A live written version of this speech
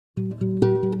There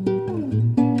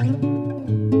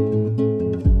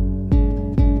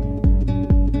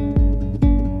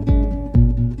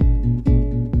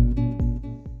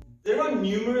are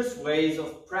numerous ways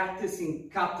of practicing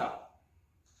kata.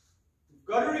 You've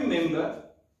got to remember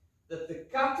that the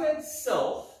kata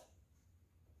itself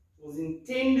was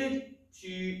intended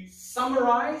to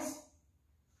summarize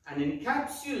and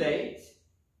encapsulate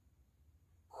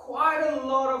quite a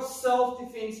lot of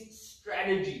self-defense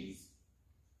strategies.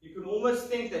 You can almost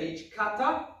think that each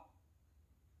kata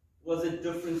was a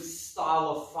different style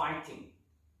of fighting,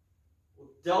 or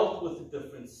dealt with a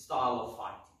different style of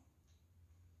fighting.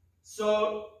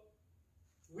 So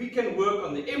we can work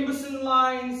on the imbecile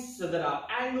lines so that our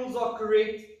angles are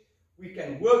correct. We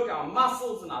can work our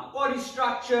muscles and our body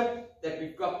structure, that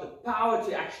we've got the power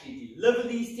to actually deliver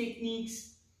these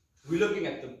techniques. We're looking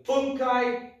at the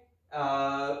bunkai.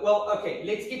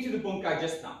 Let's get to the bunkai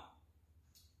just now.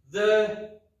 The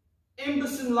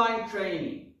imbecile line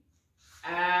training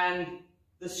and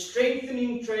the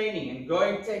strengthening training and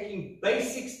taking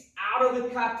basics out of the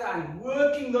kata and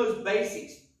working those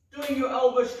basics, doing your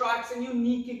elbow strikes and your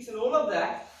knee kicks and all of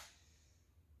that,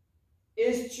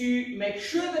 is to make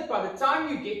sure that by the time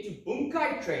you get to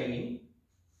bunkai training,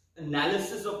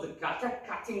 analysis of the kata,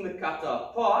 cutting the kata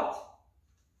apart,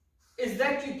 is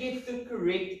that you get the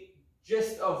correct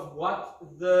gist of what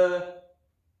the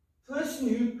person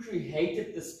who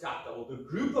created this kata, or the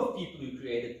group of people who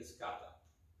created this kata,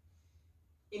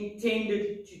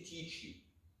 intended to teach you.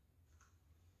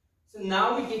 So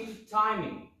now we get to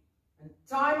timing. And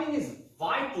timing is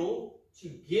vital to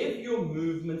give your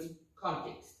movements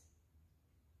context.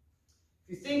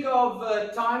 If you think of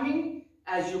timing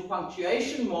as your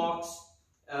punctuation marks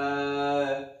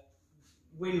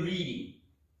when reading.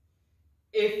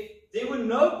 If there were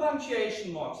no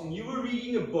punctuation marks and you were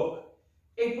reading a book,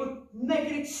 it would make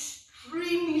it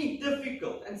extremely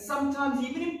difficult and sometimes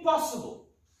even impossible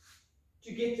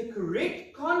to get the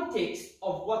correct context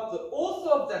of what the author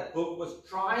of that book was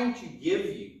trying to give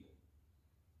you.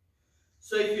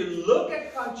 So if you look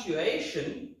at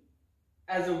punctuation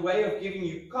as a way of giving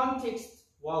you context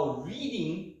while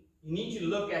reading, you need to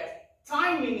look at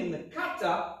timing in the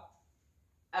kata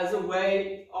as a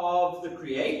way of the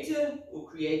creator or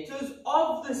creators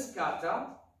of this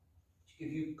kata to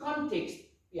give you context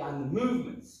behind the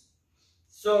movements.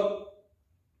 So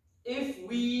if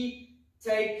we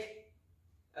take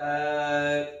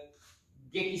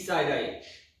Geki Side H,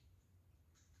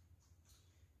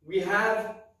 we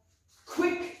have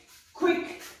quick,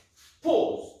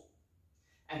 pause.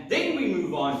 And then we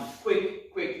move on,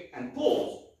 quick, and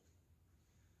pause.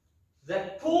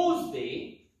 That pause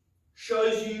there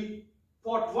shows you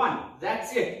part one.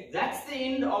 That's it. That's the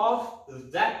end of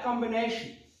that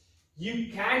combination.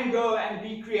 You can go and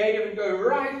be creative and go,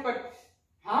 right, but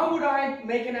how would I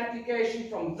make an application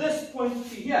from this point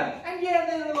to here? And yeah,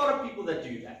 there are a lot of people that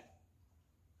do that.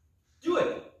 Do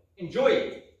it. Enjoy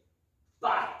it.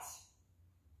 But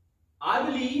I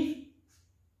believe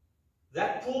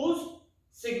that pause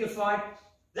signified,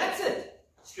 that's it.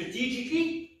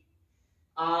 Strategically,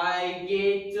 I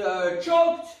get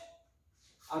choked,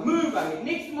 I move, I get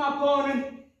next to my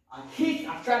opponent, I hit,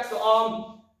 I track the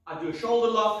arm, I do a shoulder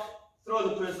lock, throw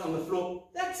the person on the floor.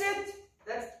 That's it.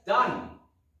 That's done.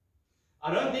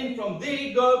 I don't then from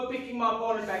there go picking my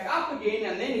opponent back up again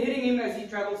and then hitting him as he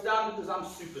travels down because I'm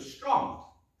super strong.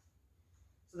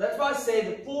 So that's why I say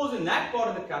the pause in that part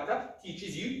of the kata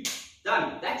teaches you,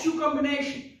 done. That's your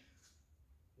combination.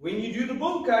 When you do the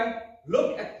bunkai,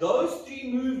 look at those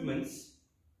three movements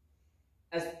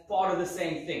as part of the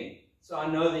same thing. So I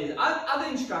know there's other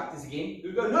instructors again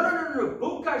who go, no,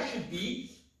 bunkai should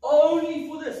be only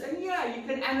for this. And yeah, you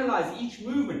can analyze each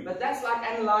movement, but that's like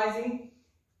analyzing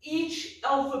each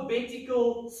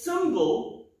alphabetical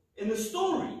symbol in the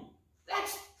story.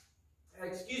 That's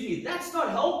not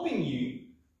helping you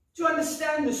to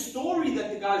understand the story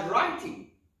that the guy's writing.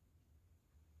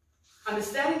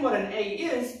 Understanding what an A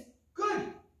is,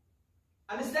 good.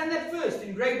 Understand that first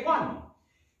in grade 1.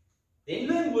 Then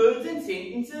learn words and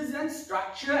sentences and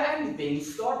structure and then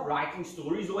start writing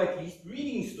stories or at least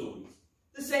reading stories.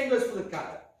 The same goes for the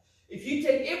kata. If you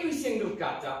take every single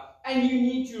kata and you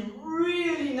need to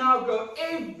really now go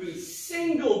every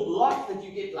single block that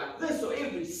you get like this, or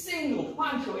every single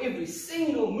punch or every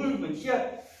single movement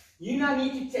here, you now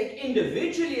need to take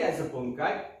individually as a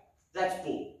bunkai, that's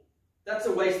bull. That's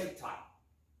a waste of time.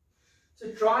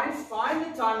 So try and find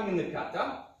the timing in the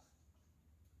kata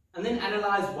and then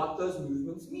analyze what those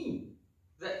movements mean.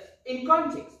 That in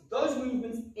context, those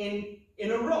movements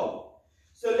in a row.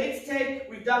 So let's take,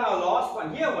 we've done our last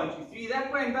one here, 1, 2, 3,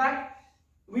 that way and back.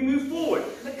 we move forward.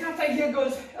 The kata here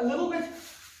goes a little bit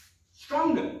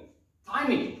stronger.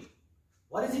 Timing.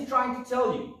 What is it trying to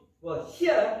tell you? Well,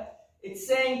 here it's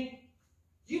saying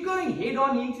you're going head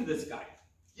on into this guy.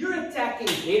 You're attacking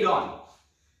head on.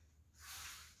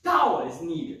 Power is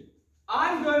needed.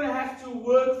 I'm going to have to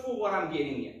work for what I'm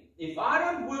getting here. If I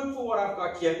don't work for what I've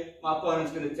got here, my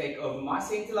opponent's going to take over my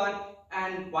center line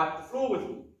and wipe the floor with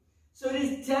me. So it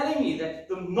is telling me that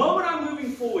the moment I'm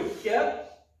moving forward here,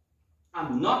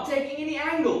 I'm not taking any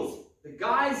angles. The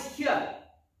guy's here.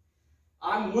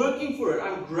 I'm working for it.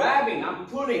 I'm grabbing, I'm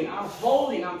pulling, I'm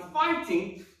holding, I'm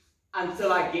fighting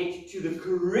until I get to the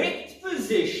correct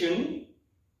position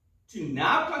to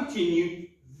now continue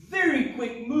very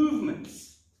quick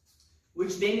movements,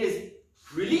 which then is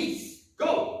release,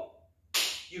 go.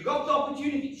 You got the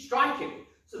opportunity, strike it.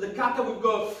 So the kata would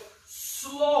go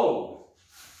slow,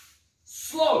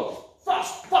 slow,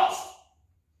 fast, fast.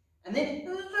 And then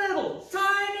little,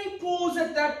 tiny pause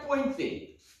at that point there.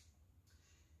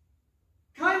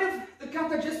 Kind of, the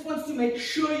kata just wants to make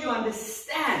sure you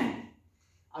understand.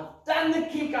 I've done the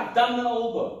kick, I've done the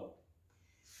elbow.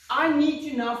 I need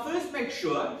to now first make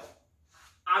sure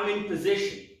I'm in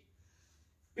position.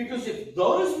 Because if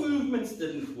those movements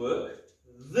didn't work,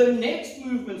 the next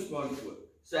movements won't work.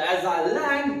 So as I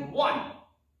land, one,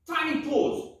 tiny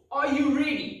pause. Are you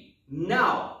ready?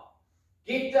 Now,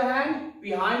 get the hand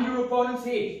behind your opponent's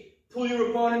head. Pull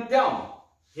your opponent down.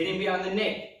 Hit him behind the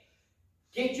neck.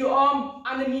 Get your arm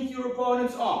underneath your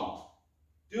opponent's arm.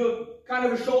 Do a kind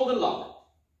of a shoulder lock.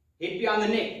 Hit behind the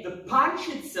neck. The punch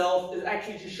itself is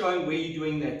actually just showing where you're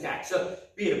doing the attack. So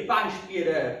be it a punch, be it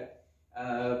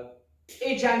a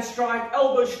edge hand strike,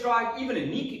 elbow strike, even a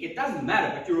knee kick, it doesn't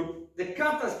matter. But the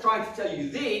kata's trying to tell you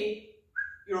there,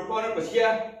 your opponent was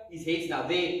here, his head's now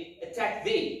there, attack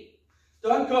there.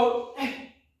 Don't go,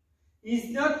 he's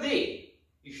not there.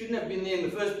 You shouldn't have been there in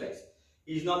the first place.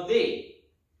 He's not there.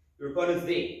 Your opponent's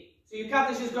there. So your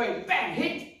kata's just going, bang,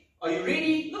 hit. Are you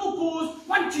ready? Little pause,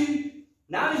 1, 2.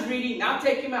 Now he's ready, now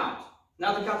take him out.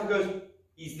 Now the kata goes,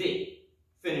 he's there.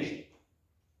 Finish it.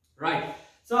 Right.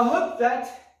 So I hope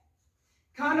that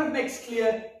kind of makes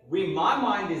clear where my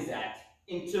mind is at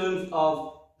in terms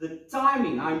of the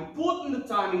timing, how important the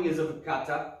timing is of a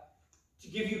kata, to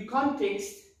give you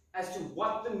context as to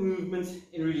what the movements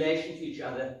in relation to each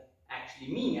other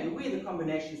actually mean and where the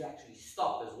combinations actually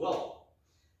stop as well.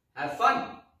 Have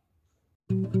fun!